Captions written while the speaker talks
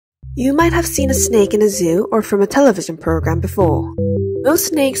You might have seen a snake in a zoo or from a television program before. Most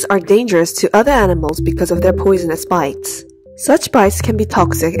snakes are dangerous to other animals because of their poisonous bites. Such bites can be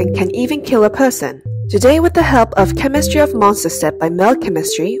toxic and can even kill a person. Today, with the help of Chemistry of Monsters set by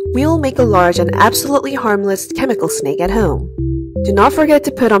NaHCO₃, we will make a large and absolutely harmless chemical snake at home. Do not forget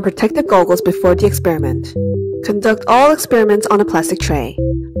to put on protective goggles before the experiment. Conduct all experiments on a plastic tray.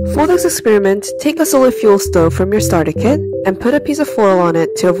 For this experiment, take a solid fuel stove from your starter kit and put a piece of foil on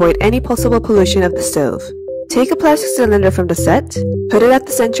it to avoid any possible pollution of the stove. Take a plastic cylinder from the set, put it at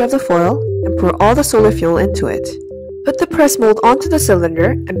the center of the foil, and pour all the solar fuel into it. Put the press mold onto the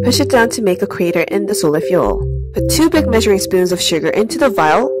cylinder and push it down to make a crater in the solar fuel. Put 2 big measuring spoons of sugar into the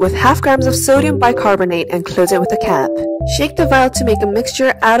vial with half grams of sodium bicarbonate and close it with a cap. Shake the vial to make a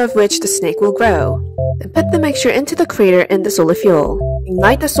mixture out of which the snake will grow. Then put the mixture into the crater in the solar fuel.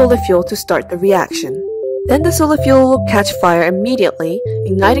 Ignite the solar fuel to start the reaction. Then the solar fuel will catch fire immediately,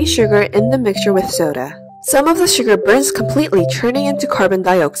 igniting sugar in the mixture with soda. Some of the sugar burns completely, turning into carbon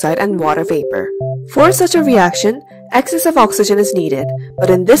dioxide and water vapor. For such a reaction, excess of oxygen is needed, but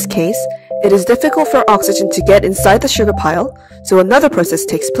in this case, it is difficult for oxygen to get inside the sugar pile, so another process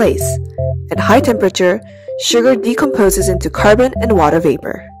takes place. At high temperature, sugar decomposes into carbon and water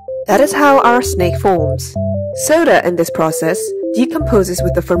vapor. That is how our snake forms. Soda in this process decomposes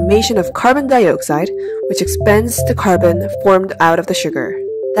with the formation of carbon dioxide, which expends the carbon formed out of the sugar.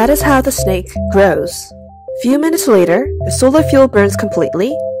 That is how the snake grows. Few minutes later, the solar fuel burns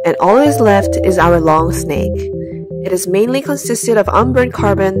completely, and all that is left is our long snake. It is mainly consisted of unburned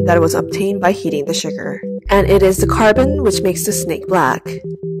carbon that was obtained by heating the sugar. And it is the carbon which makes the snake black.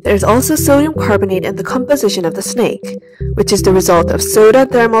 There is also sodium carbonate in the composition of the snake, which is the result of soda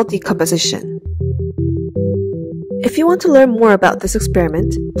thermal decomposition. If you want to learn more about this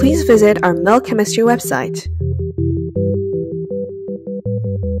experiment, please visit our NaHCO₃ website.